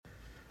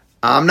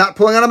I'm not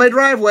pulling out of my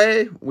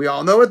driveway. We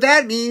all know what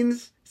that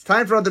means. It's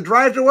time for the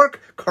Drive to Work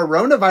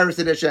Coronavirus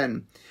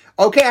Edition.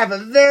 Okay, I have a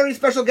very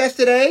special guest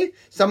today.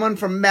 Someone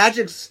from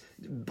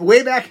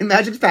way back in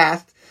Magic's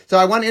past. So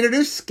I want to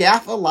introduce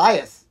Scaff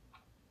Elias.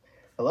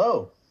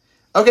 Hello.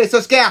 Okay,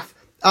 so Scaff,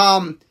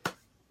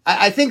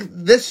 I think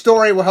this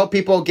story will help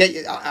people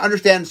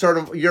understand sort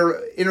of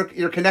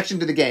your connection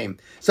to the game.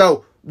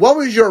 So what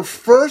was your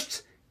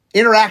first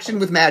interaction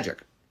with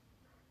Magic?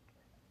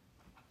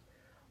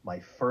 My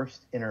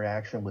first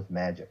interaction with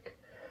Magic.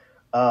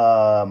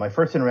 My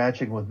first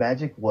interaction with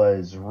Magic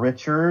was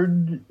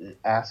Richard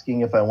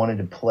asking if I wanted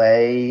to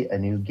play a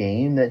new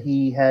game that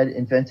he had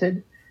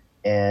invented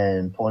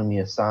and pulling me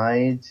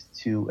aside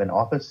to an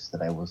office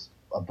that I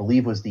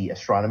believe was the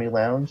Astronomy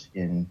Lounge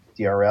in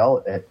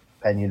DRL at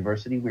Penn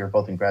University. We were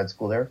both in grad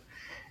school there.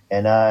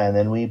 And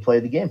then we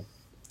played the game.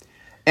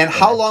 And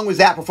how long was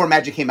that before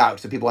Magic came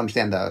out, so people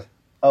understand the...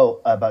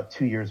 Oh, about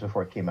 2 years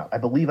before it came out. I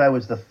believe I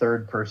was the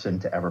third person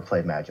to ever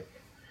play Magic.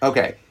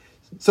 Okay.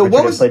 So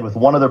Richard had played with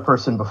one other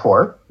person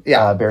before,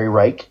 Barry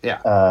Reich.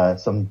 Yeah.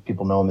 Some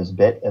people know him as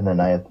Bit, and then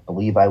I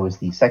believe I was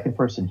the second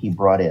person he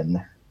brought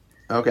in.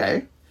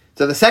 Okay.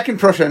 So the second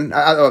person,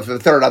 the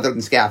third other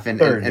than Scaff and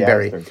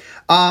Barry. Third.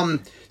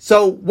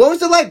 So what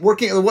was it like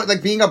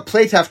being a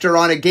playtester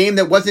on a game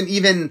that wasn't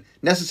even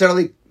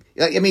necessarily,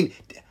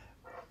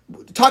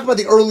 talk about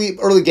the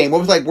early game. What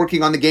was it like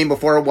working on the game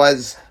before it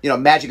was,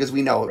 Magic as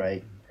we know it?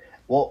 Right.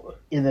 Well,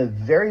 in the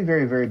very,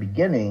 very, very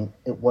beginning,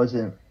 it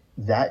wasn't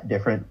that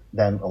different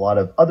than a lot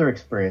of other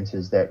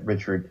experiences that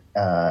Richard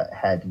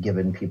had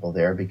given people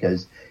there,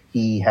 because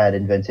he had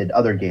invented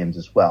other games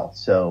as well.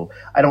 So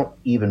I don't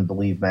even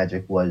believe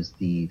Magic was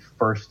the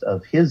first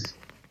of his,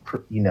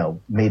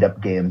 made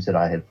up games that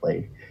I had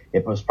played.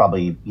 It was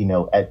probably,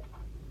 at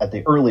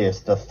the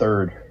earliest, the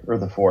third or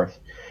the fourth.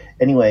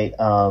 Anyway,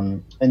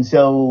 and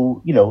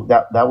so,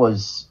 that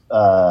was,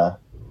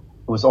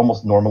 it was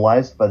almost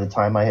normalized by the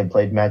time I had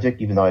played Magic,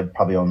 even though I'd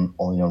probably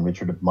only known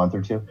Richard a month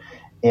or two.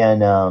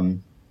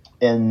 And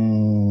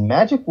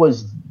Magic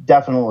was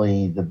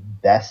definitely the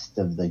best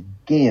of the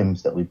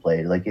games that we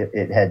played. Like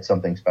it had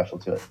something special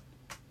to it.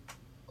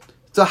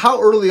 So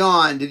how early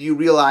on did you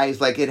realize,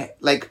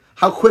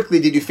 how quickly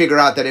did you figure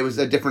out that it was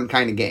a different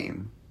kind of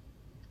game?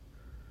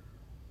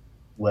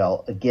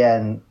 Well,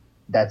 again,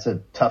 that's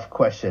a tough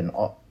question.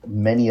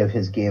 Many of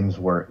his games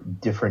were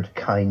different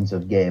kinds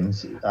of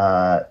games. When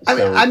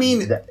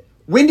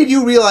did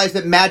you realize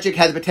that Magic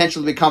had the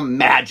potential to become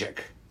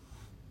Magic?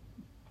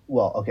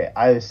 Well, okay,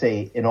 I would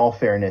say, in all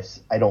fairness,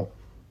 I don't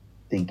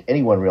think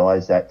anyone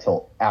realized that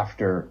till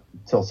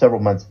several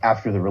months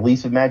after the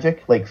release of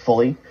Magic,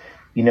 fully,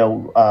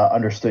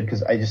 understood,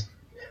 because I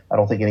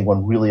don't think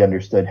anyone really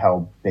understood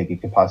how big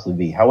it could possibly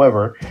be.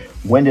 However,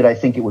 when did I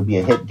think it would be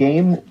a hit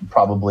game?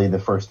 Probably the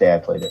first day I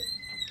played it.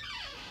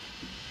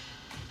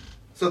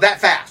 So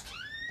that fast?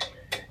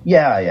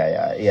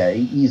 Yeah,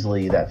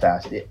 easily that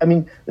fast. The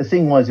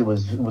thing was, it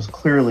was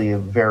clearly a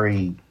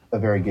very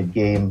good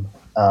game.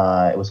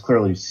 It was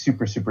clearly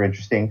super, super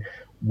interesting.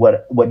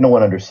 What no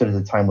one understood at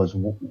the time was,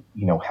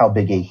 how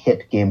big a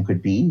hit game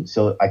could be.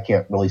 So I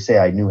can't really say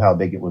I knew how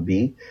big it would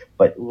be,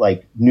 but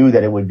knew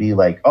that it would be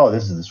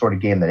this is the sort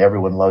of game that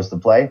everyone loves to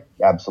play.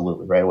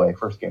 Absolutely, right away,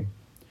 first game.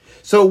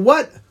 So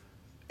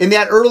in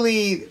that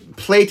early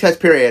playtest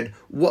period,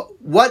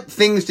 what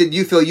things did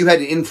you feel you had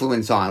an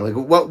influence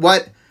on?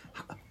 What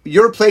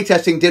your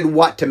playtesting did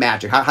what to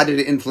Magic? How did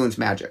it influence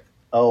Magic?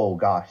 Oh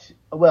gosh,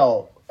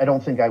 well, I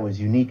don't think I was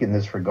unique in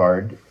this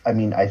regard.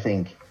 I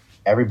think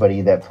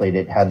everybody that played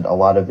it had a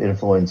lot of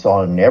influence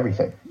on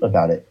everything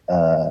about it.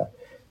 That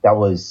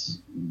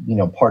was,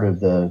 part of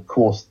the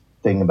coolest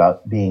thing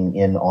about being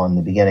in on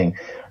the beginning.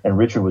 And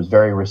Richard was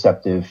very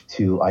receptive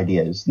to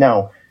ideas.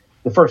 Now,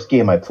 the first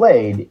game I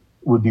played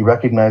would be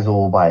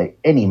recognizable by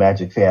any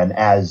Magic fan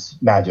as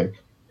Magic.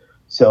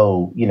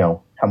 So,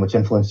 how much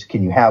influence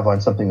can you have on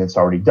something that's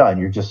already done?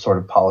 You're just sort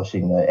of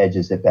polishing the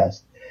edges at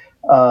best.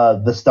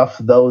 The stuff,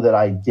 though, that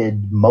I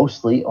did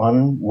mostly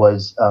on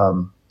was,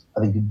 I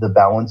think, the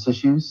balance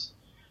issues,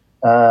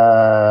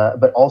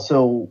 but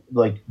also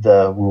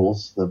the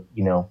rules, the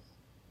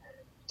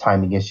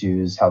timing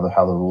issues, how the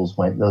rules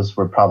went. Those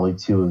were probably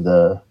two of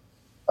the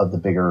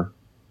bigger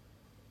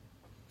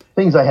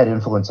things I had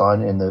influence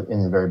on in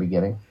the very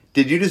beginning.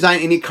 Did you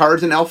design any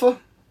cards in Alpha?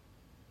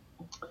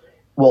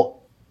 Well,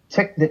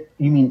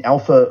 you mean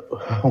Alpha?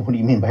 What do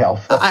you mean by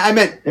Alpha? I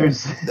meant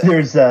there's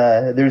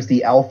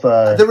the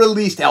Alpha, the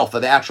released Alpha,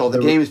 the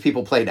games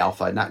people played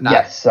Alpha. Not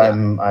yes, yeah.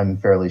 I'm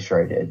fairly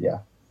sure I did.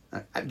 Yeah.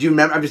 Do you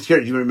remember? I'm just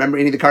curious. Do you remember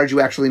any of the cards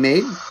you actually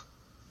made?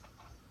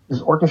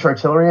 Is Orchestra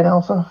Artillery in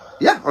Alpha?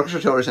 Yeah, Orchestra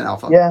Artillery is in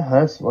Alpha. Yeah,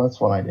 that's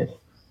one I did.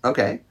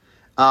 Okay.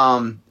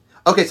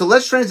 Okay, so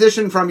let's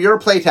transition from you're a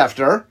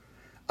playtester.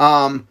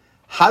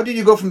 How did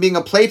you go from being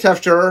a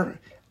playtester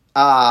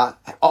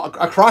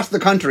across the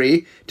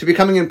country to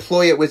becoming an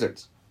employee at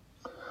Wizards?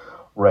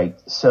 Right.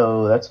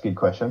 So that's a good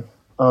question.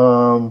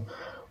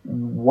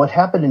 What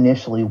happened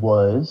initially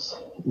was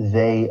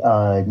they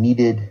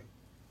needed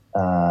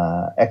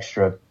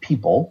extra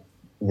people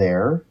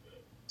there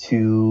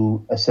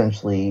to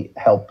essentially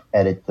help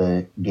edit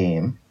the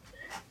game.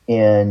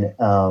 And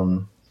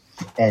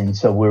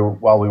so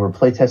while we were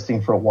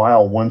playtesting for a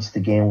while, once the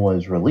game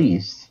was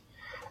released,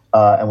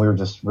 and we were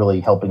just really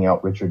helping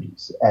out Richard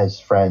as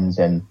friends,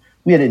 and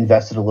we had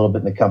invested a little bit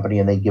in the company,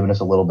 and they'd given us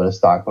a little bit of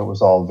stock, but it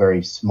was all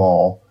very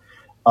small.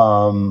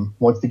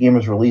 Once the game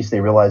was released,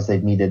 they realized they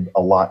needed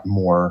a lot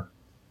more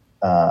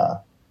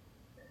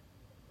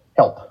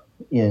help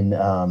in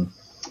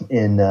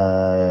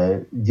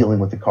dealing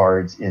with the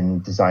cards,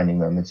 in designing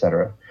them,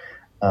 etc.,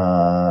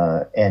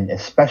 and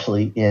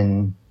especially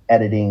in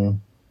editing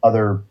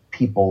other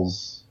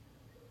people's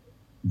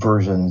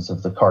versions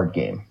of the card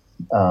game,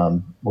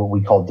 what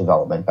we called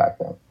development back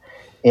then.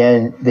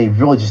 And they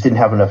really just didn't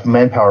have enough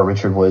manpower.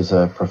 Richard was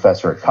a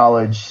professor at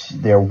college.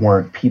 There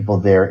weren't people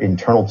there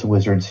internal to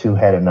Wizards who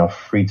had enough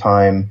free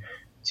time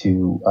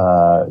to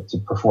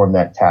perform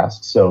that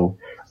task. So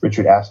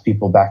Richard asked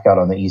people back out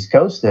on the East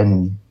Coast,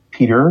 and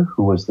Peter,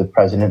 who was the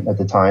president at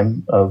the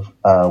time of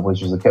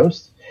Wizards of the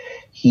Coast,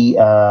 he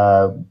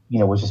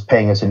was just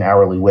paying us an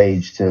hourly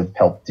wage to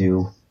help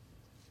do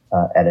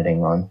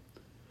editing on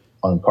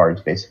cards,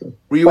 basically.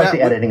 When I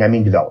say editing, I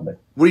mean development.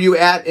 Were you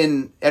at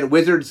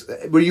Wizards?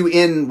 Were you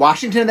in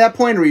Washington at that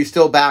point, or were you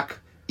still back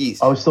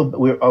east? I was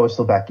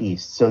still back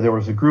east. So there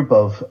was a group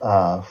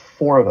of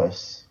 4 of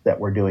us that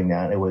were doing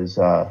that. It was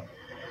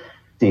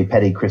Dave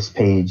Petty, Chris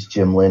Page,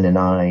 Jim Lynn, and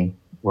I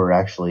were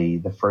actually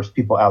the first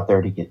people out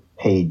there to get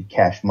paid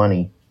cash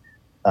money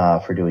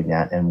for doing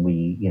that, and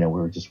we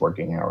were just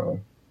working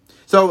hourly.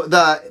 So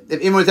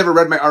if anyone's ever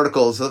read my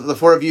articles, the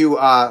 4 of you,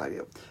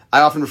 I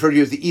often refer to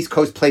you as the East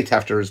Coast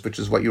playtesters, which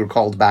is what you were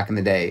called back in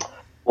the day.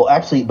 Well,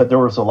 actually, but there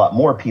was a lot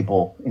more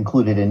people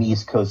included in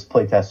East Coast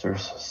playtesters,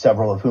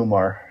 several of whom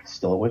are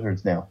still at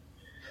Wizards now.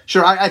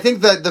 Sure, I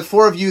think the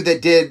 4 of you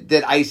that did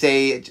Ice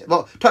Age.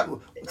 Well,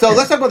 so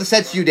let's talk about the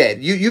sets you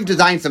did. You've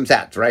designed some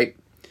sets, right?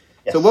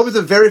 Yes. So what was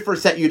the very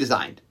first set you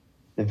designed?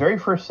 The very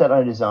first set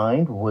I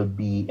designed would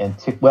be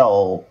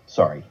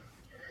sorry.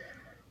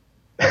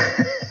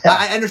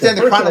 I understand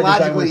the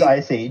chronologically was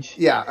Ice Age.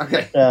 Yeah,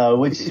 okay.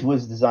 Which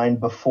was designed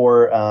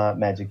before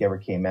Magic ever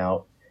came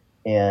out,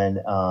 and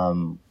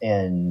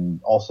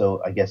also,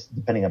 I guess,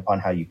 depending upon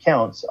how you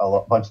count,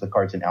 a bunch of the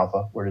cards in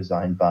Alpha were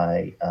designed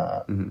by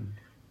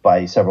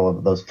several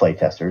of those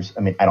playtesters.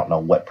 I mean, I don't know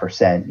what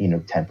percent,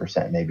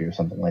 10% maybe or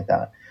something like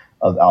that,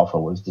 of Alpha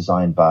was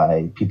designed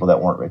by people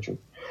that weren't Richard.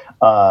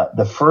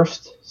 The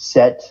first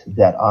set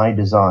that I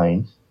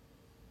designed,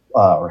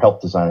 or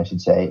helped design, I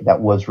should say,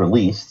 that was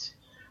released.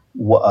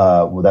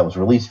 That was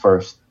released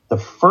first. The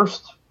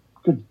first,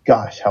 good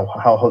gosh,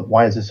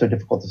 why is this so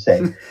difficult to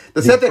say?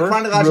 the set that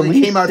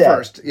chronologically came out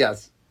first,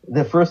 yes.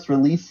 The first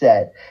release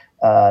set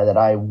that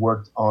I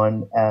worked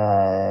on,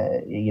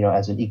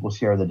 as an equal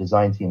share of the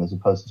design team, as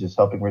opposed to just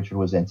helping Richard,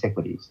 was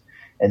Antiquities.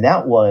 And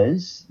that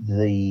was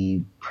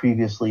the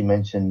previously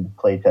mentioned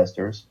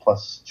playtesters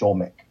plus Joel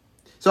Mick.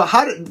 So let's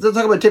talk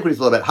about Antiquities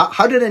a little bit.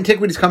 How did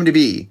Antiquities come to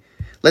be?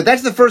 Like,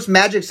 that's the first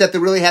Magic set that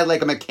really had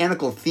like a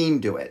mechanical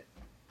theme to it.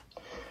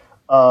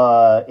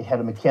 It had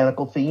a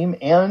mechanical theme,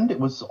 and it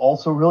was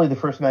also really the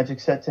first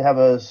Magic set to have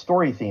a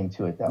story theme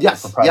to it. That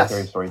was a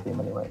proprietary story theme,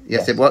 anyway.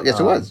 Yes, it was. Yes,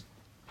 it was.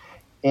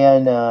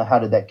 And how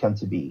did that come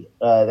to be?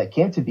 That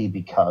came to be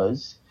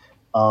because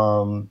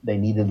they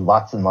needed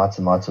lots and lots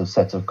and lots of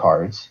sets of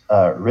cards.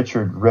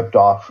 Richard ripped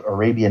off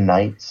Arabian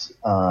Nights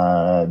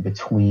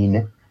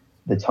between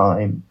the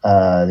time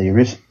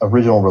the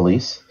original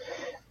release.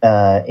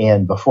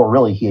 And before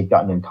really he had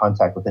gotten in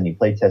contact with any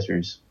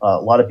playtesters. A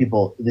lot of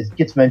people, this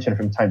gets mentioned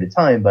from time to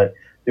time, but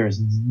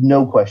there's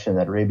no question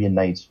that Arabian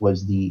Nights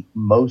was the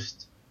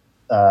most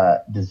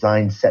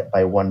designed set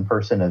by one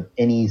person of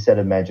any set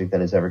of Magic that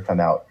has ever come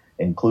out,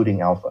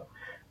 including Alpha.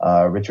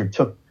 Richard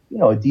took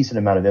a decent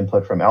amount of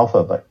input from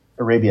Alpha, but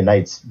Arabian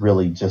Nights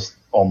really just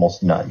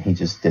almost none. He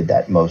just did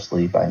that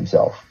mostly by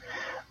himself.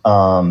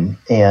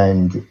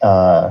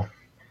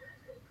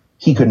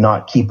 He could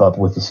not keep up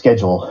with the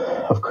schedule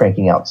of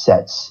cranking out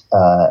sets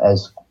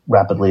as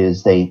rapidly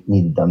as they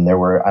needed them. There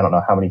were, I don't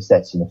know how many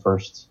sets in the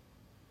first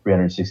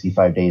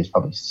 365 days,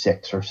 probably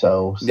 6 or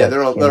so. Yeah,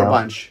 there are a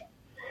bunch.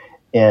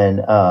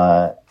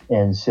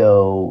 And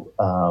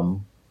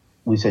so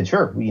we said,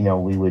 sure, we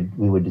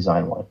would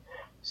design one.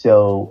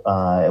 So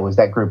it was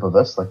that group of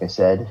us, like I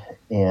said,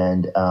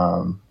 and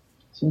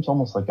seems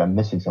almost like I'm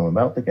missing someone, but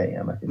I don't think I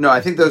am.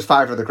 I think those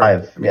 5 are the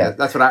correct. Yeah,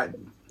 that's what I.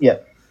 Yeah.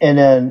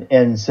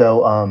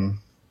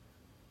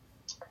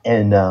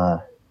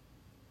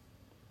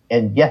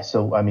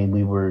 So I mean,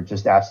 we were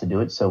just asked to do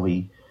it. So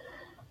we,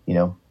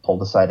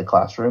 pulled aside a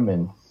classroom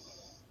and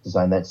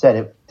designed that set.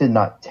 It did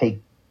not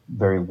take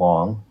very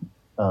long.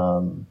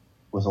 It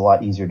was a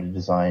lot easier to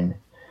design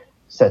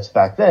sets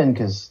back then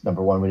because,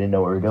 number one, we didn't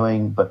know what we were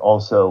doing, but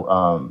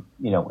also,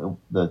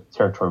 the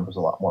territory was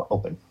a lot more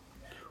open.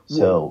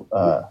 So,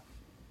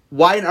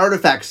 why an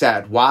artifact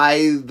set?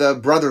 Why the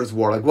Brothers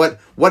War? Like,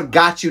 what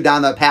got you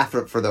down that path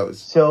for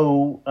those?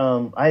 So,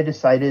 I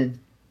decided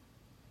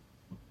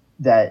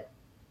that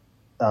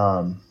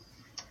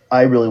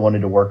I really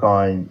wanted to work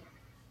on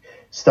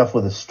stuff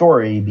with a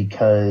story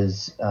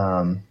because,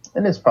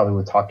 and it's probably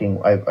with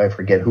talking, I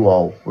forget who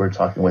all we're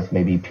talking with,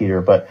 maybe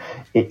Peter, but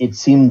it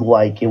seemed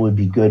like it would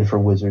be good for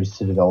Wizards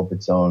to develop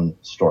its own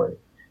story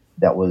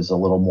that was a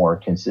little more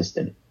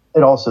consistent.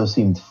 It also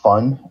seemed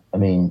fun. I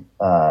mean,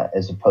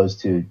 as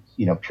opposed to,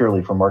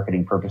 purely for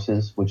marketing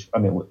purposes, which,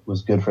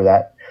 was good for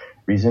that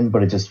reason,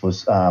 but it just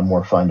was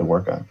more fun to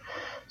work on.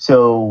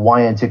 So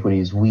why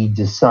Antiquities? We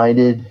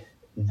decided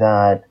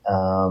that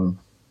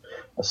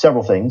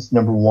several things.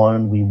 Number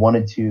one, we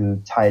wanted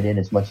to tie it in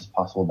as much as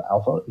possible to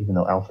Alpha, even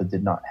though Alpha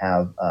did not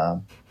have,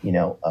 a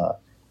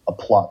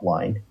plot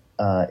line.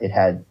 It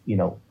had,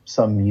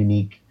 some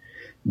unique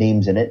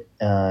names in it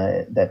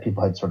that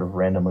people had sort of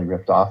randomly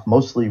ripped off.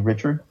 Mostly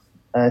Richard,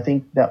 I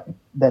think that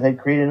had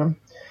created them.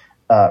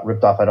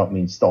 Ripped off, I don't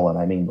mean stolen.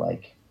 I mean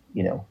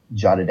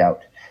jotted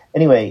out.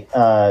 Anyway,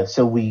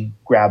 so we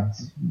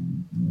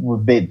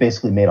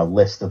basically made a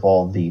list of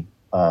all the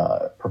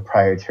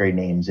proprietary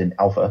names in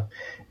Alpha.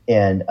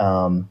 And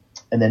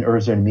then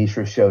Urza and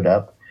Mishra showed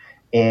up,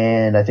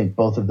 and I think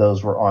both of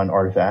those were on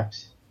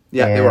Artifacts.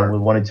 Yeah, and they were. We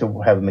wanted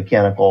to have a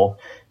mechanical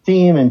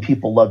theme, and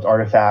people loved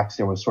Artifacts.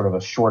 There was sort of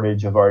a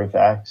shortage of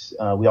Artifacts.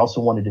 We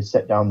also wanted to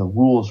set down the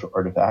rules for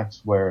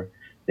Artifacts, where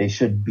they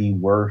should be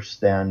worse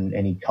than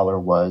any color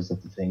was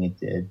that the thing it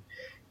did.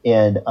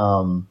 And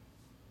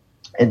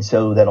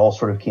so that all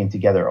sort of came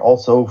together.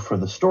 Also, for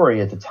the story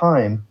at the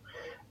time,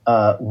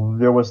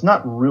 there was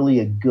not really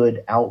a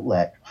good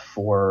outlet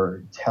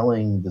for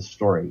telling the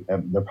story.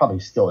 There probably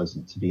still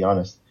isn't, to be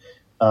honest.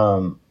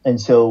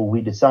 And so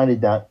we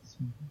decided that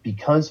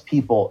because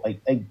people,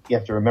 you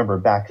have to remember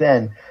back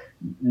then,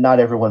 not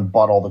everyone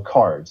bought all the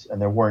cards,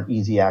 and there weren't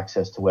easy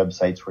access to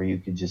websites where you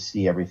could just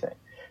see everything.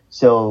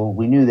 So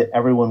we knew that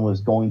everyone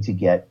was going to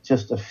get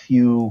just a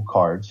few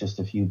cards, just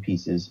a few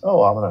pieces.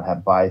 Oh, I'm going to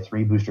buy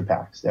 3 booster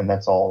packs, and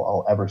that's all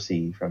I'll ever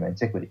see from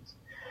Antiquities.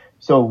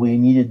 So we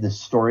needed the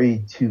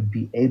story to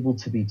be able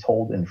to be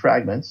told in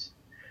fragments,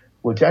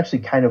 which actually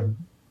kind of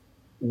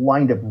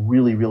lined up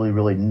really, really,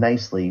 really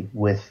nicely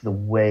with the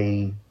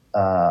way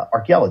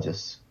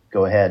archaeologists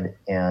go ahead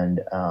and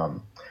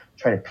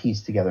try to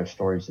piece together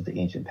stories of the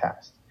ancient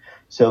past.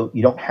 So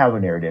you don't have a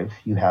narrative.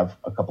 You have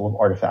a couple of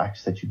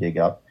artifacts that you dig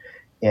up,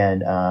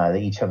 and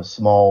they each have a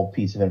small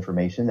piece of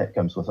information that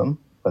comes with them,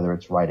 whether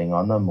it's writing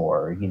on them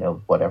or,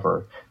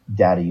 whatever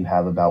data you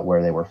have about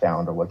where they were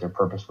found or what their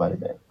purpose might have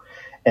been.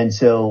 And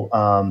so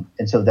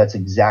that's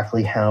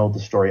exactly how the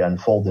story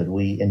unfolded.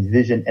 We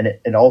envisioned, and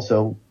it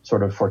also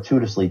sort of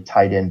fortuitously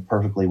tied in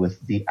perfectly with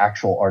the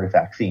actual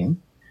artifact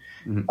theme.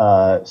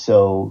 Mm-hmm.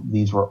 So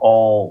these were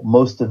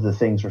most of the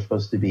things were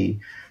supposed to be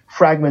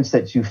fragments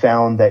that you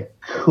found that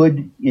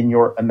could, in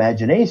your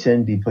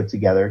imagination, be put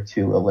together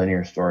to a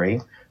linear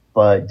story,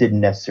 but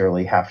didn't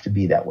necessarily have to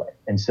be that way.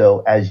 And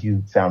so as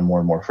you found more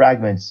and more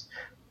fragments,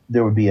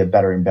 there would be a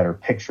better and better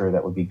picture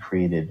that would be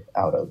created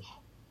out of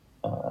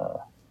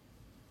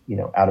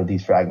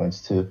these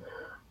fragments to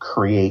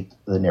create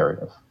the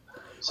narrative.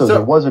 So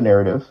there was a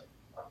narrative,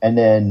 and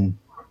then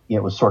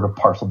it was sort of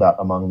parceled out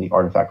among the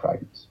artifact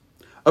fragments.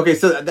 Okay,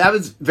 so that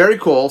was very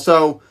cool.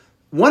 So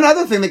one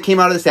other thing that came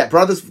out of the set,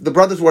 the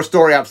Brothers War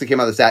story obviously came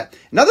out of the set.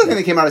 Another thing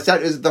that came out of the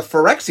set is the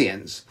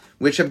Phyrexians,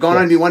 which have gone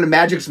on to be one of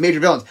Magic's major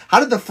villains.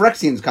 How did the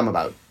Phyrexians come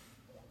about?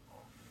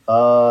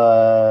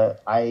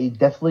 I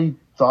definitely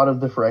thought of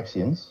the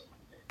Phyrexians.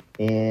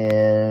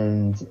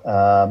 And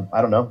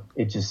I don't know.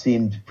 It just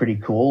seemed pretty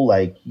cool.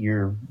 Like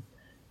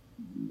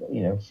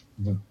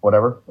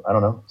whatever. I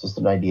don't know. Just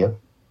an idea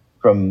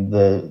from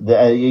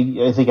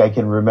I think I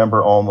can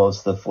remember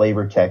almost the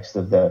flavor text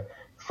of the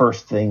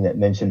first thing that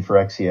mentioned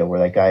Phyrexia, where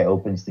that guy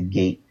opens the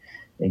gate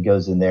and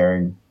goes in there,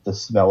 and the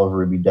smell of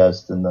ruby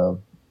dust and the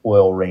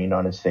oil rain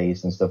on his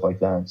face and stuff like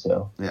that.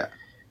 So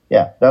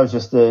yeah, that was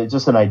just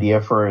an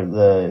idea for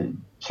the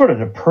sort of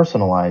to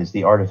personalize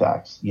the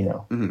artifacts,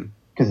 Mm-hmm.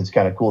 Because it's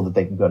kind of cool that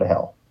they can go to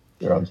hell,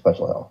 their own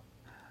special hell.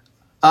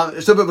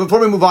 But before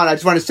we move on, I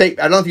just want to say,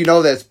 I don't know if you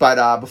know this,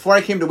 but before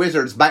I came to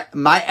Wizards,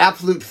 my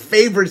absolute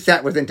favorite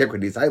set was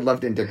Antiquities. I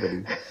loved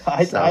Antiquities.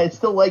 I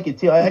still like it,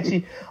 too.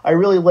 I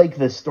really like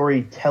the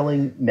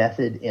storytelling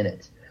method in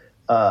it.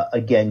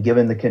 Again,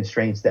 given the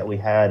constraints that we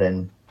had,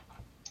 and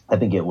I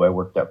think it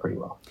worked out pretty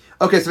well.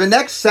 Okay, so the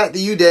next set that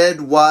you did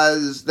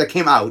that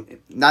came out,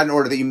 not in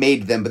order that you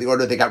made them, but the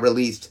order they got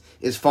released,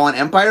 is Fallen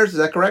Empires. Is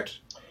that correct?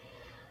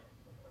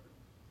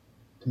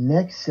 The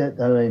next set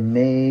that I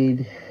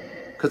made...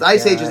 Because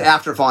Ice Age is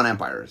after Fallen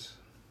Empires.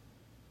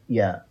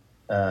 Yeah.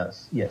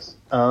 Yes.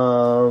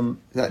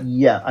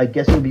 Yeah, I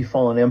guess it would be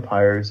Fallen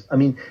Empires. I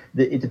mean,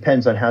 it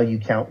depends on how you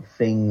count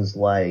things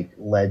like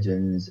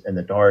Legends and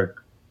the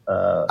Dark.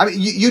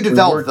 You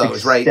developed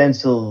those, right?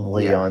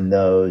 Extensively on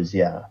those,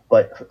 yeah.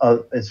 But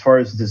as far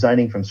as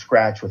designing from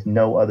scratch with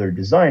no other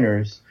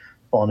designers,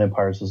 Fallen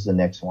Empires was the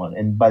next one.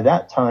 And by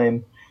that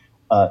time...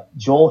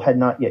 Joel had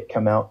not yet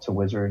come out to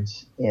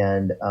Wizards,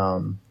 and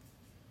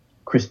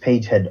Chris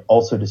Page had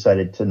also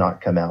decided to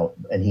not come out,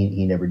 and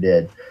he never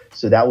did.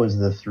 So that was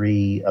the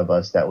 3 of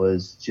us. That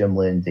was Jim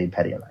Lynn, Dave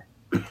Petty, and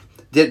I.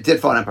 Did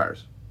Fallen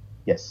Empires?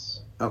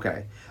 Yes.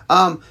 Okay.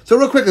 So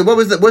real quickly, what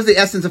was the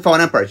essence of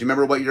Fallen Empires? Do you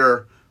remember when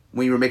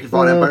you were making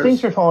Fallen Empires? The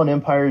things for Fallen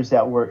Empires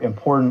that were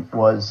important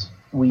was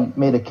we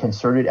made a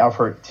concerted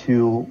effort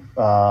to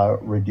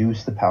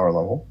reduce the power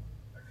level.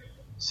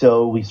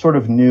 So we sort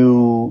of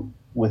knew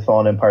with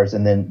Fallen Empires,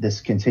 and then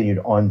this continued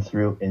on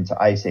through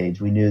into Ice Age,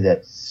 we knew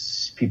that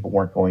people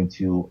weren't going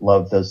to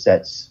love those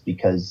sets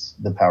because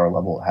the power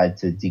level had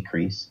to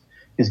decrease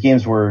because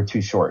games were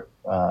too short,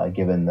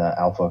 given the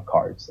alpha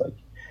cards, like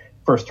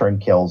first turn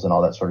kills and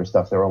all that sort of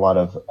stuff. There were a lot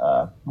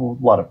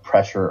of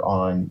pressure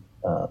on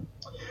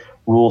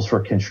rules for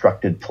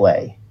constructed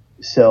play.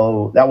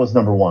 So that was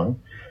number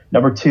one.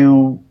 Number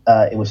two,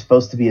 it was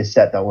supposed to be a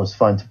set that was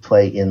fun to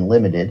play in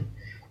limited.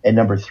 And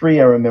number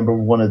three, I remember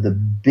one of the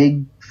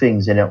big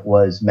things in it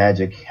was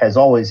Magic has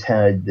always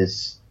had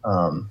this,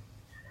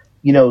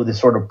 this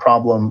sort of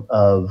problem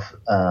of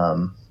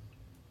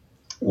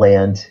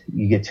land.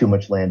 You get too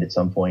much land at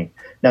some point.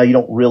 Now, you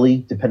don't really,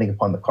 depending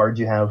upon the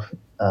cards you have,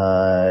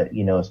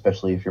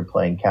 especially if you're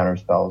playing counter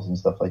spells and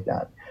stuff like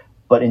that.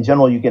 But in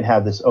general, you can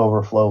have this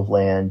overflow of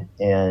land.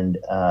 And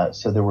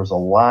so there was a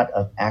lot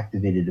of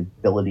activated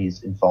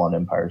abilities in Fallen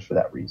Empires for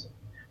that reason.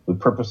 We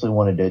purposely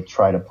wanted to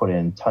try to put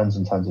in tons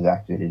and tons of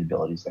activated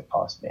abilities that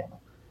cost mana.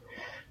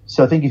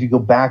 So I think if you go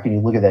back and you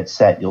look at that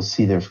set, you'll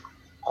see there's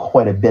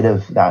quite a bit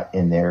of that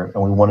in there.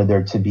 And we wanted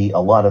there to be a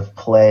lot of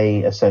play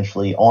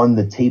essentially on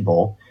the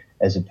table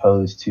as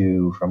opposed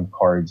to from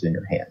cards in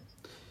your hand.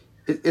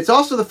 It's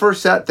also the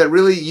first set that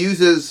really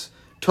uses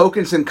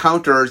tokens and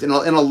counters in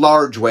a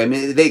large way. I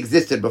mean, they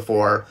existed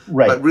before,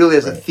 right, but really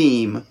as a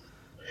theme.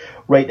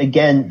 Right.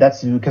 Again,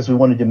 that's because we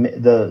wanted to.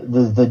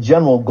 The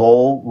general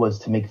goal was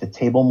to make the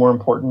table more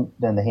important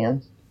than the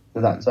hands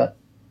for that set.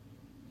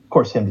 Of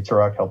course, Hymn to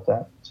Turok helped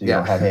that, so you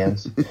don't have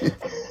hands.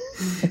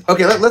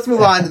 Okay, let's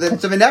move on.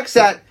 So the next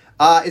set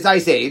is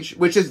Ice Age,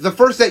 which is the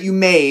first set you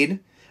made,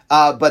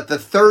 but the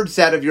third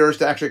set of yours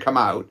to actually come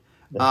out.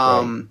 That's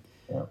right.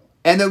 Yeah.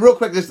 And then real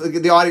quick,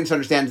 the audience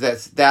understands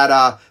this,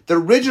 that the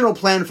original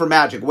plan for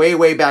Magic,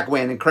 way back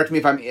when, and correct me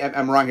if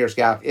I'm wrong here,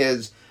 Scaff,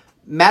 is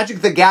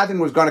Magic the Gathering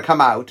was going to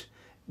come out,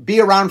 be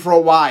around for a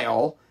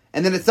while,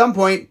 and then at some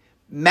point,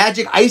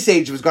 Magic Ice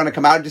Age was going to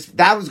come out.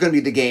 That was going to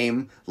be the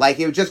game. Like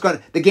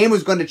the game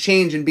was going to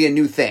change and be a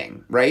new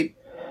thing, right?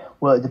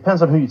 Well, it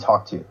depends on who you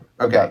talk to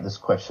about this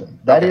question.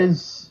 That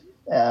is,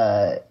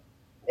 I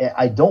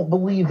don't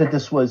believe that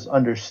this was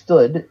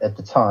understood at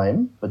the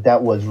time, but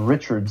that was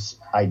Richard's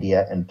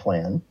idea and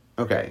plan.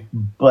 Okay.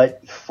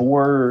 But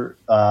for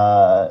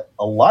a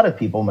lot of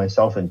people,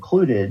 myself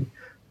included,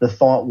 the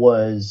thought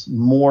was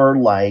more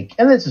like,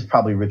 and this is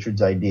probably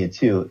Richard's idea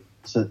too,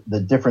 so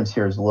the difference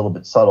here is a little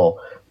bit subtle,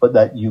 but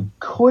that you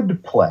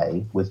could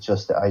play with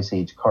just the Ice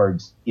Age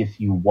cards if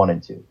you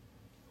wanted to.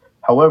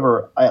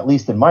 However, at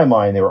least in my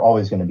mind, they were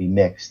always going to be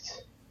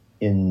mixed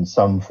in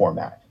some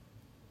format.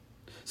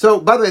 So,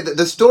 by the way,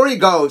 the story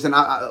goes, and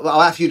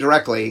I'll ask you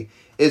directly,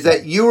 is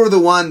that you were the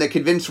one that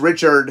convinced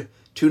Richard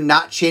to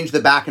not change the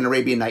back in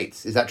Arabian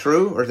Nights. Is that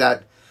true, or is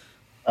that...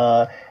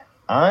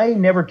 I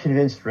never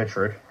convinced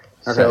Richard.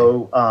 Okay.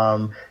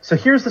 So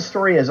here's the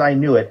story as I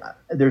knew it.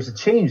 There's a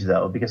change,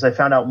 though, because I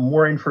found out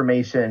more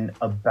information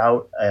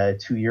about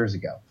 2 years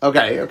ago.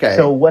 Okay.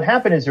 So what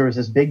happened is there was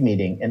this big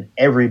meeting, and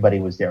everybody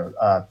was there.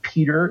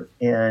 Peter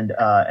and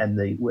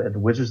the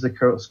Wizards of the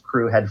Coast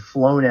crew had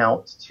flown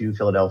out to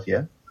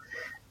Philadelphia.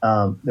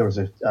 There was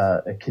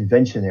a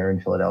convention there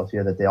in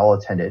Philadelphia that they all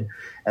attended.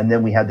 And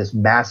then we had this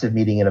massive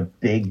meeting in a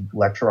big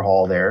lecture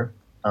hall there.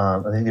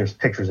 I think there's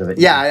pictures of it.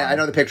 Yeah, I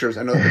know the pictures.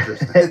 And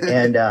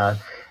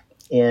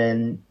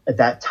at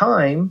that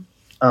time,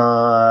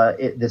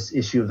 this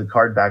issue of the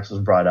card backs was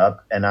brought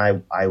up, and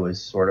I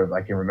was sort of,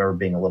 I can remember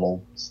being a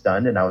little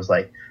stunned, and I was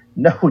like,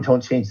 no,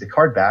 don't change the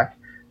card back.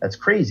 That's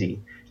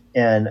crazy.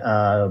 And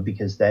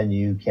because then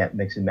you can't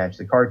mix and match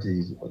the cards as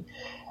easily.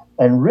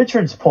 And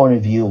Richard's point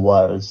of view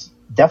was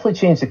definitely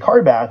change the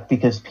card back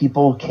because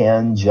people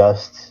can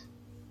just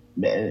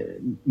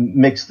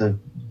mix the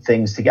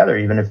things together,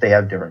 even if they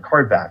have different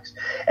card backs.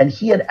 And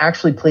he had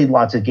actually played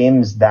lots of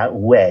games that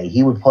way.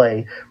 He would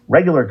play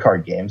regular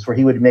card games where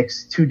he would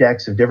mix two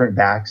decks of different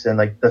backs, and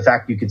like the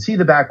fact you could see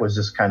the back was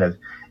just kind of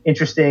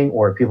interesting,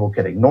 or people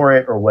could ignore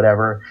it or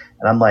whatever.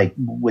 And I'm like,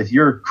 with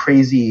your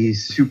crazy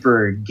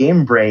super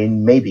game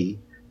brain, maybe,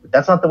 but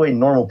that's not the way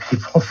normal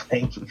people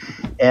think.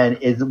 And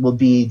it will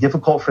be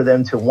difficult for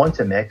them to want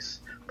to mix.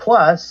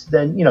 Plus,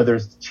 then,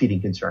 there's cheating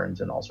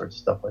concerns and all sorts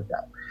of stuff like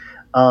that.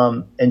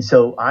 And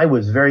so I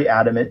was very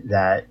adamant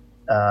that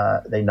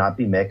they not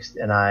be mixed.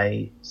 And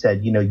I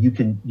said, you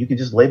can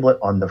just label it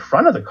on the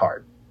front of the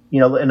card.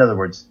 In other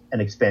words,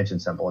 an expansion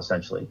symbol,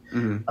 essentially,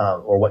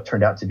 or what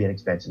turned out to be an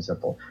expansion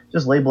symbol.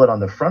 Just label it on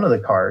the front of the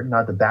card,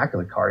 not the back of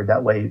the card.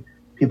 That way,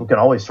 people can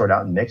always sort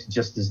out and mix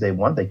just as they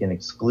want. They can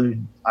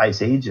exclude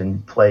Ice Age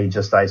and play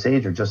just Ice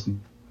Age or just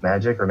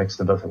Magic or mix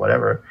them both or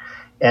whatever.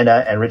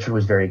 And Richard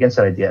was very against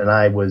that idea, and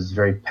I was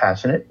very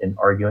passionate in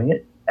arguing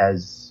it,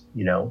 as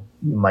you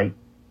might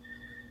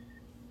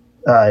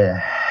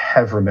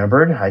have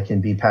remembered. I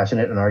can be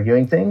passionate in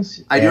arguing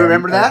things. I do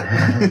remember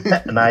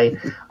that. And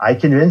I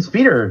convinced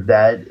Peter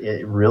that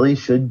it really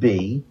should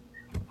be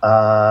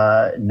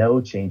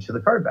no change to the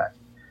card back.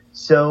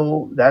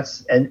 So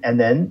that's and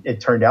then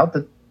it turned out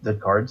that the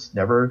cards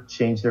never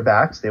changed their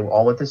backs. They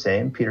all went the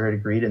same. Peter had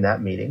agreed in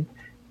that meeting,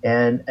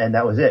 and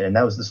that was it. And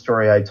that was the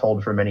story I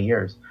told for many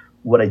years.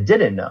 What I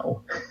didn't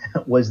know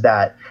was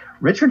that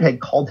Richard had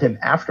called him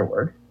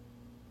afterward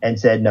and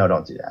said, no,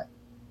 don't do that.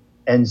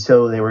 And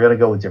so they were going to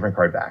go with different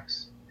card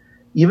backs.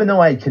 Even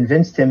though I had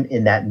convinced him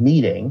in that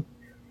meeting,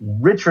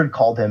 Richard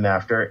called him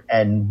after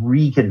and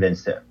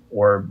reconvinced him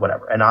or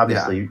whatever. And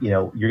obviously, you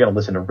know, you're going to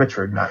listen to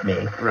Richard, not me.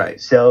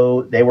 Right.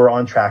 So they were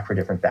on track for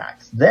different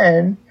backs.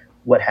 Then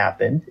what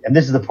happened, and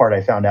this is the part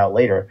I found out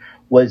later,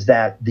 was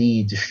that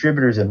the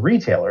distributors and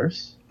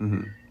retailers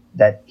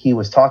that he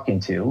was talking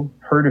to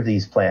heard of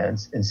these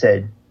plans and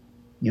said,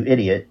 you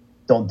idiot,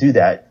 don't do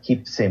that.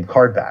 Keep the same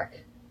card back.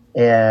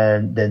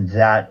 And then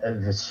that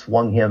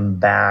swung him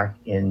back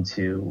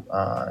into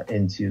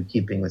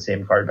keeping the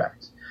same card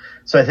backs.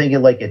 So I think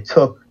it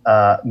took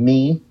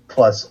me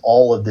plus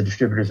all of the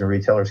distributors and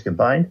retailers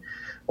combined,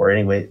 or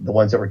anyway, the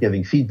ones that were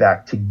giving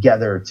feedback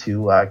together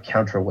to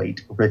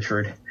counterweight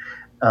Richard.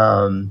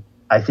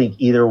 I think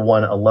either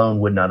one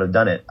alone would not have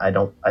done it. I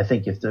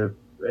think if the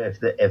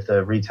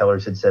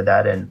retailers had said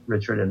that and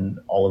Richard and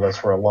all of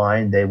us were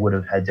aligned, they would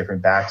have had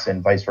different backs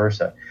and vice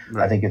versa.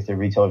 Right. I think if the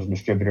retailers and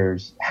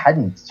distributors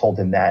hadn't told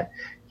him that,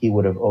 he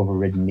would have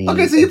overridden me.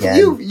 Okay, so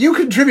you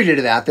contributed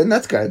to that then.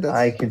 That's good.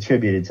 I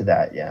contributed to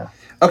that, yeah.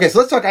 Okay, so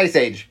let's talk Ice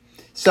Age.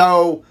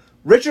 So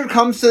Richard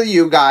comes to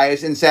you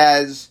guys and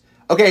says,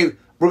 okay,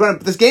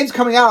 this game's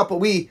coming out, but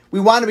we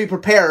want to be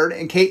prepared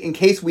in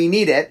case we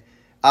need it.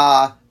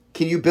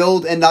 Can you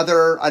build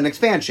an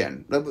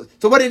expansion?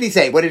 So what did he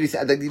say?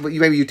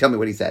 Maybe you tell me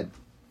what he said.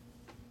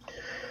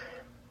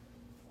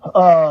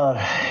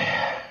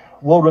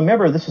 Well,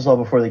 remember, this was all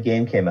before the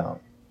game came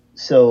out.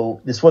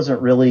 So this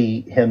wasn't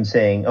really him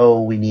saying,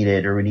 oh, we need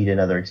it or we need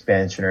another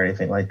expansion or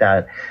anything like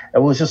that. It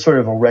was just sort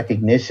of a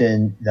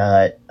recognition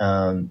that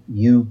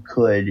you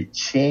could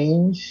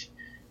change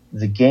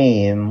the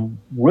game,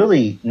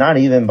 really not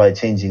even by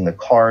changing the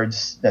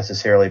cards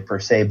necessarily per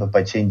se, but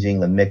by changing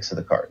the mix of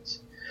the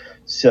cards.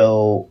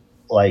 So,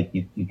 like,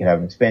 you could have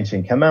an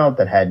expansion come out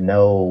that had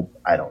no,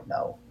 I don't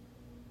know,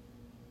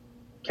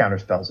 counter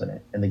spells in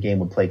it, and the game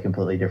would play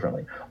completely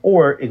differently.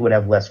 Or it would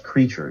have less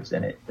creatures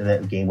in it, and the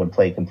game would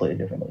play completely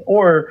differently.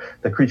 Or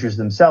the creatures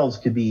themselves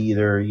could be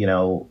either,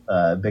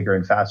 bigger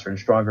and faster and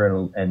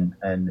stronger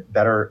and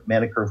better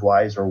mana curve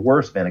wise, or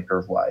worse mana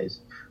curve wise,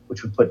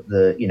 which would put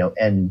the,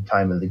 end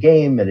time of the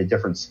game at a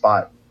different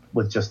spot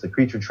with just the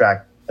creature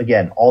track.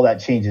 Again, all that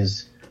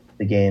changes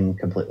the game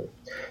completely.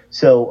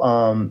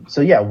 So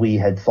yeah, we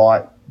had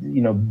thought,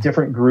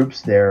 different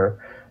groups there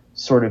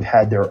sort of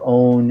had their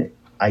own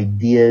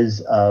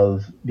ideas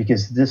of,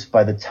 because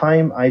by the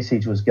time Ice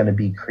Age was going to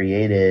be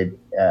created,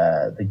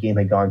 the game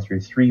had gone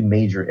through three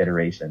or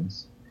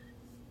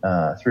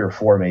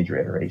four major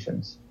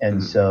iterations.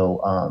 And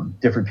so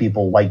different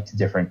people liked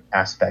different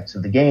aspects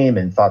of the game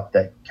and thought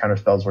that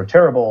counterspells were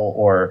terrible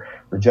or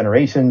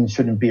regeneration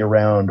shouldn't be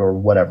around or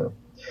whatever.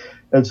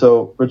 And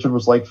so Richard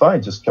was like,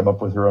 fine, just come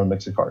up with your own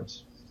mix of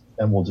cards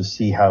and we'll just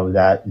see how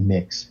that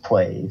mix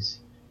plays.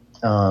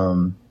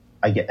 I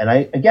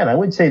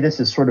would say this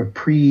is sort of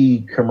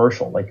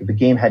pre-commercial. Like, the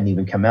game hadn't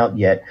even come out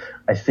yet.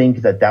 I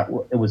think that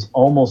it was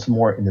almost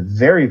more in the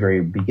very,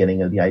 very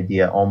beginning of the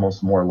idea,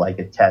 almost more like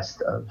a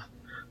test of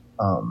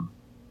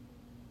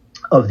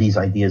these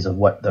ideas of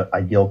what the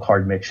ideal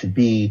card mix should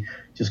be.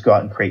 Just go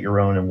out and create your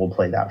own, and we'll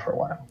play that for a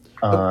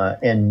while.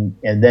 And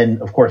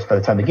then, of course, by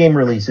the time the game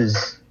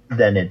releases,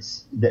 then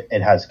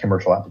it has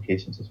commercial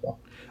applications as well.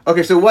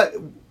 Okay, so what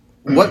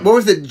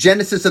was the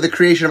genesis of the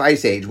creation of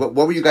Ice Age? What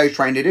were you guys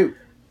trying to do?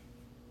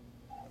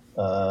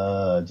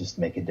 Just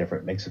make a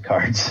different mix of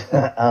cards.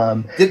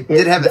 Did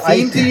it have a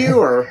theme to you,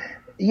 or?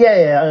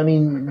 Yeah. I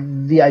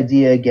mean, the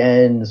idea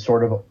again,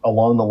 sort of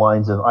along the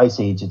lines of Ice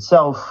Age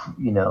itself.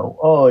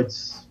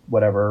 It's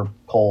whatever,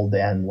 cold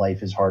and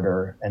life is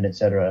harder, and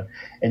etc.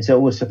 And so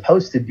it was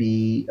supposed to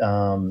be,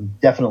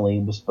 definitely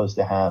was supposed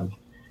to have,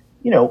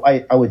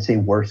 I would say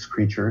worse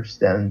creatures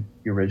than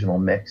the original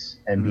mix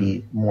and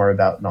be more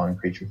about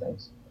non-creature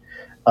things.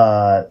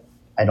 I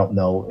don't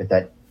know if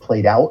that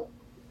played out.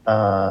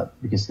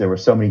 Because there were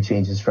so many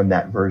changes from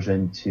that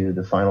version to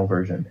the final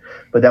version,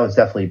 but that was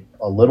definitely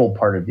a little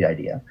part of the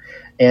idea.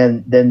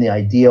 And then the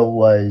idea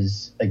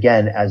was,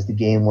 again, as the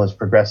game was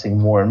progressing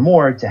more and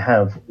more, to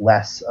have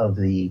less of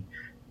the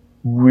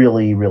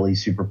really, really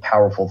super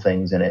powerful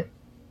things in it.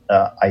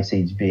 Ice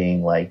Age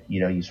being like,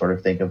 you sort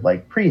of think of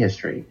like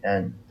prehistory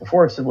and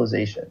before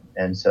civilization.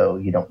 And so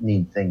you don't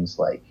need things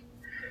like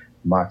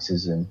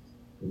moxes and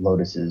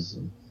lotuses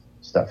and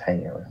stuff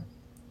hanging around.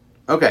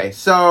 Okay,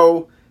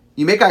 so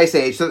you make Ice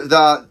Age. So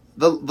the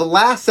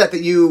last set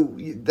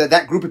that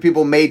that group of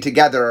people made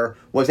together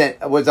was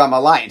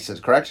Alliances,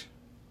 correct?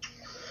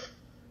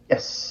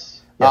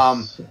 Yes.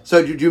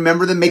 So do you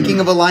remember the making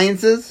of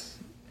Alliances?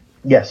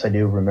 Yes, I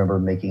do remember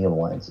making of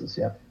Alliances.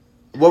 Yeah.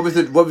 What was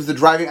the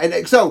driving?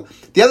 And so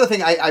the other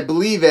thing I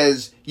believe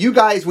is you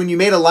guys, when you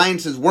made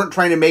alliances, weren't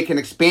trying to make an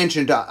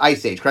expansion to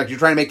Ice Age, correct? You're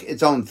trying to make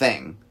its own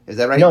thing. Is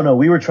that right? No,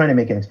 we were trying to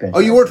make an expansion. Oh,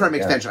 you were trying to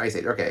make expansion to Ice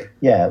Age. Okay.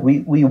 Yeah,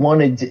 we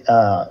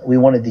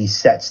wanted these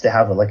sets to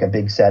have like a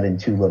big set and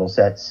two little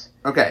sets.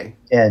 Okay.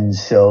 And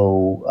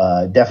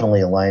so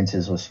definitely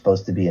Alliances was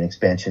supposed to be an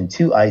expansion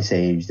to Ice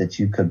Age that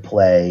you could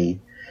play.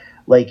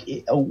 Like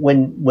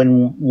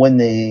when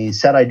the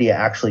set idea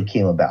actually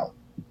came about,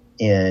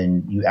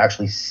 and you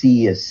actually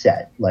see a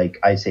set like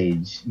Ice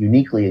Age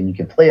uniquely, and you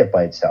can play it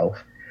by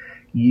itself.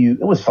 It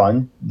was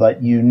fun,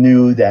 but you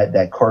knew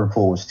that card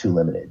pool was too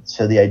limited.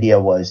 So the idea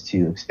was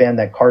to expand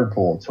that card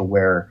pool to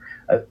where,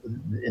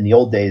 in the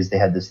old days, they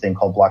had this thing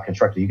called Block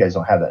Constructor. You guys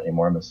don't have that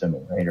anymore, I'm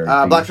assuming, right?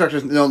 Block Constructor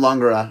is no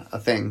longer a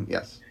thing.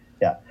 Yes.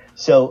 Yeah.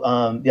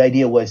 So the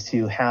idea was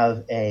to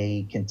have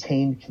a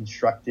contained,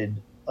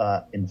 constructed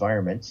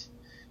environment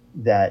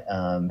that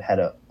had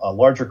a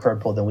larger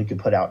card pool than we could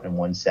put out in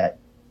one set.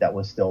 That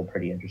was still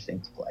pretty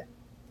interesting to play.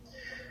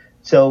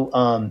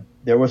 So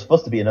there was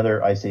supposed to be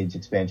another Ice Age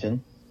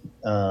expansion,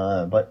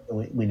 but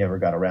we never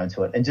got around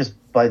to it. And just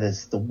by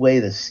the way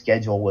the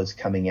schedule was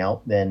coming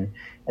out then,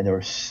 and there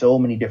were so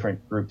many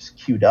different groups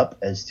queued up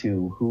as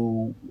to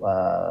who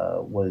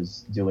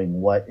was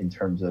doing what in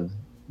terms of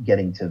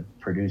getting to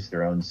produce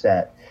their own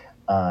set,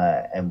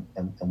 and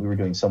we were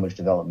doing so much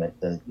development.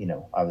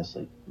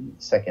 Obviously,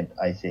 second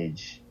Ice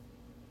Age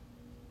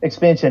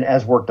expansion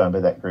as worked on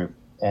by that group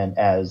and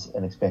as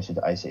an expansion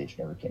to Ice Age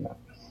never came out.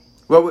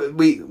 Well,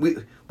 we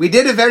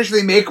did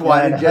eventually make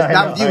one, just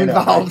not with you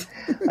involved.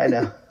 I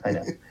know.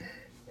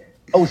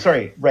 Oh,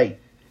 sorry. Right.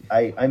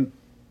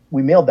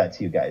 We mailed that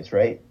to you guys,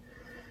 right?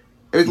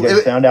 You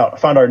guys found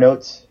our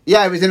notes.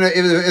 Yeah, it was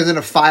in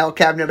a file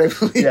cabinet, I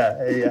believe.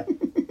 Yeah.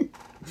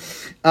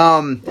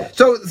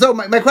 So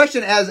my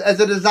question as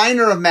a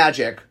designer of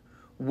Magic,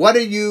 what are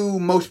you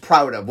most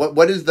proud of?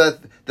 What is the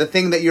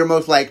thing that you're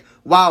most like,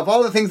 wow, of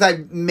all the things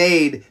I've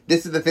made,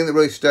 this is the thing that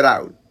really stood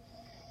out?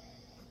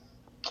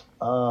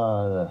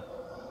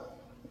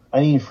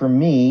 For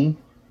me,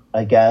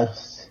 I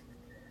guess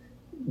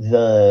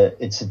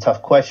it's a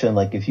tough question.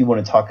 Like if you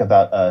want to talk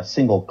about a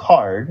single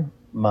card,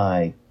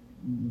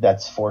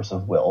 that's Force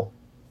of Will.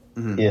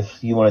 Mm-hmm.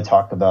 If you want to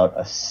talk about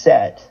a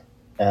set,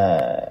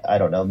 I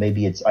don't know,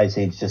 maybe it's Ice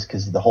Age, just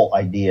because the whole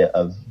idea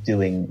of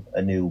doing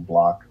a new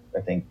block,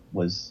 I think,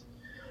 was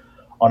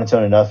on its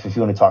own enough. If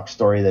you want to talk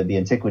story, that'd be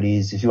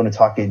Antiquities. If you want to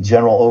talk a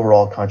general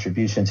overall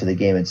contribution to the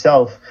game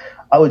itself,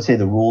 I would say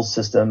the rules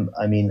system.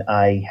 I mean,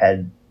 I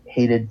had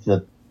hated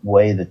the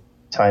way the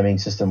timing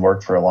system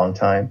worked for a long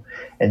time.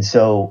 And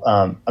so,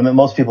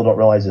 most people don't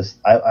realize this.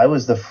 I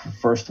was the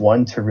first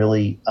one to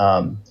really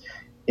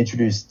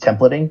introduce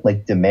templating,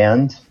 like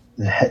demand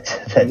that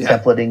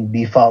templating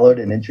be followed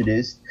and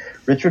introduced.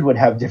 Richard would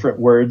have different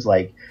words,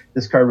 like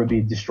this card would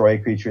be destroy a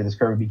creature, this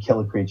card would be kill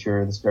a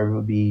creature, this card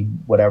would be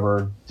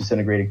whatever,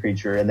 disintegrate a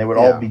creature, and they would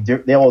all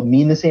they all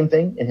mean the same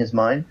thing in his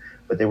mind,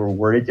 but they were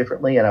worded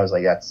differently. And I was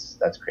like, that's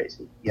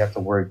crazy. You have to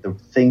word the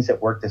things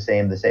that work the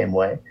same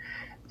way.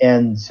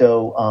 And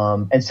so,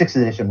 and 6th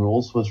edition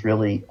rules was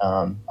really,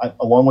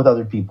 along with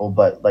other people,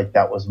 but like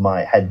that was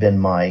had been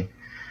my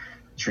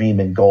dream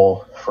and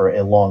goal for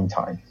a long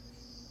time.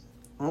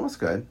 Oh, that's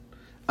good.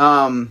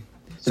 So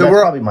that's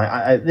probably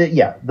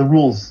the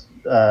rules,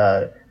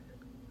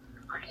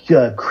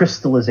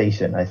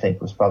 crystallization, I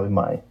think, was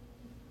probably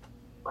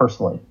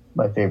personally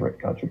my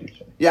favorite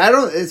contribution. Yeah,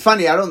 it's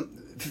funny.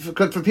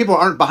 For people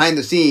who aren't behind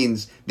the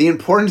scenes, the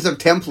importance of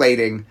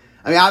templating.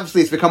 I mean,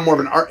 obviously it's become more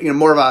of an art,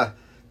 more of a,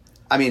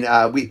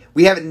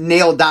 we have it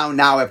nailed down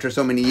now after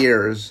so many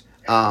years.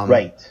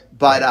 Right.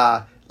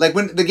 But, like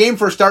when the game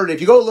first started,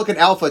 if you go look at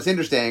Alpha, it's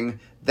interesting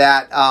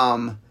that,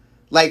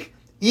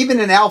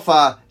 even in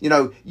Alpha,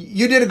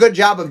 you did a good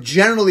job of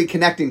generally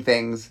connecting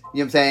things, you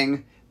know what I'm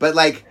saying? But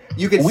like,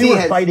 you could see... We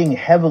were fighting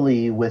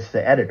heavily with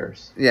the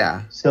editors.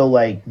 Yeah. So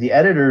like, the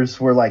editors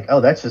were like,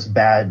 oh, that's just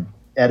bad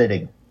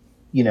editing,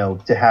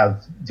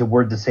 to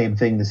word the same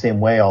thing the same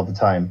way all the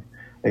time.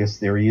 I guess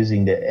they were used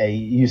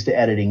to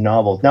editing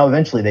novels. Now,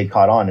 eventually they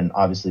caught on and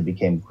obviously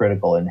became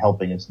critical in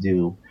helping us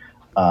do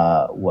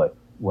what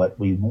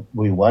we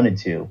wanted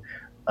to.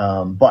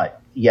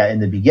 But yeah, in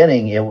the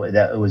beginning, it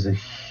was a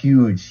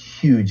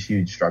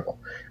huge struggle.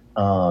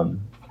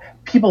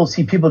 People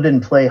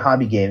didn't play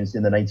hobby games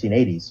in the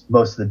 1980s.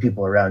 Most of the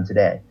people around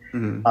today,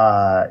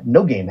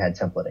 no game had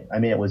templating. I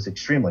mean, it was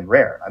extremely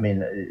rare. I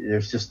mean,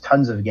 there's just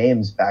tons of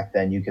games back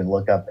then you can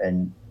look up,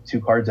 and two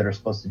cards that are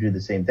supposed to do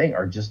the same thing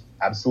are just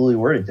absolutely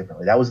worded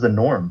differently. That was the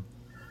norm.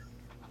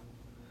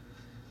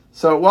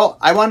 So, well,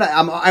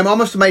 I'm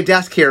almost to my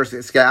desk here,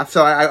 Scaff.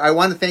 So I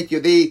want to thank you.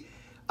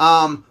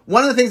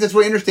 One of the things that's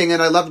really interesting,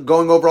 and I love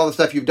going over all the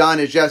stuff you've done,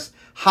 is just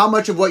how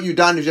much of what you've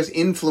done has just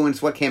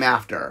influenced what came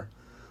after.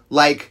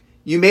 Like,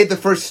 you made the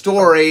first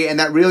story, and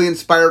that really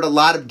inspired a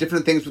lot of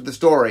different things with the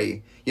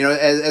story,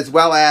 as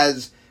well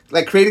as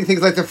like creating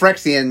things like the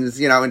Phyrexians,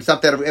 and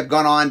stuff that have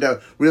gone on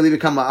to really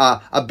become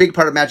a big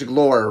part of Magic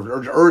lore,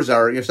 or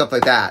Urza, or stuff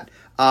like that.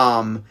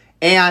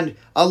 and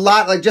a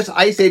lot like just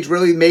Ice Age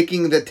really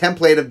making the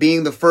template of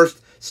being the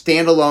first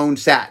standalone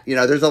set. You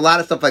know, there's a lot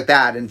of stuff like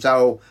that, and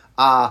so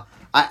I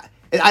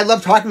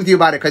love talking with you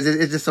about it because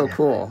it's just so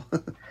cool.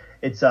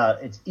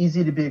 It's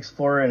easy to be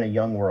explorer in a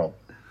young world.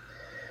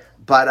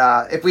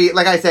 But if we,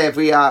 like I say,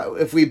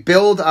 if we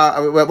build,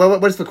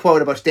 what's the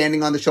quote about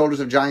standing on the shoulders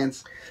of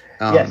giants?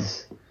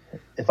 Yes.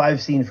 If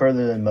I've seen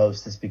further than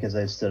most, it's because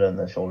I've stood on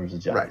the shoulders of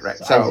giants. Right.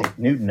 So Isaac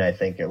Newton, I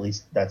think, at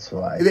least that's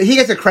who he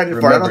gets a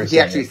credit for it. I don't think he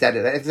actually said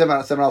it. It's someone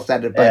else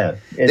said it. But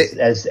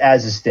it's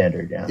as a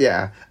standard. Yeah.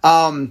 Yeah.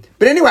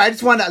 But anyway, I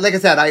just want to, like I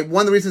said,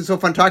 one of the reasons it's so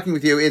fun talking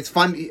with you. It's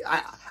fun.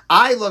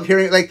 I love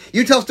hearing, like,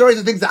 you tell stories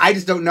of things that I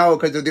just don't know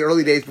because of the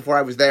early days before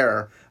I was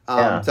there.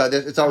 So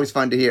it's always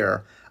fun to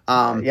hear.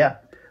 Yeah.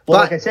 Well,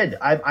 like I said,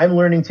 I'm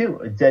learning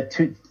too.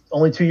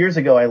 Only 2 years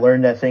ago, I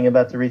learned that thing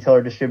about the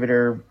retailer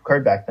distributor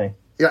card back thing.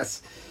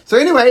 Yes. So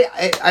anyway,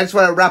 I just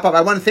want to wrap up.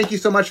 I want to thank you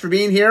so much for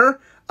being here.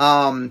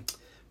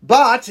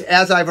 But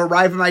as I've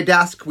arrived at my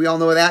desk, we all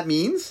know what that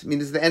means. I mean,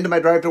 this is the end of my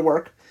drive to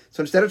work.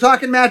 So instead of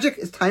talking magic,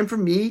 it's time for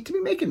me to be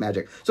making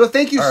magic. So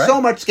thank you so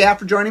much, Scaff,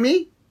 for joining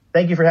me.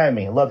 Thank you for having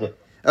me. I loved it.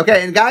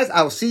 Okay, and guys,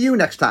 I will see you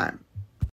next time.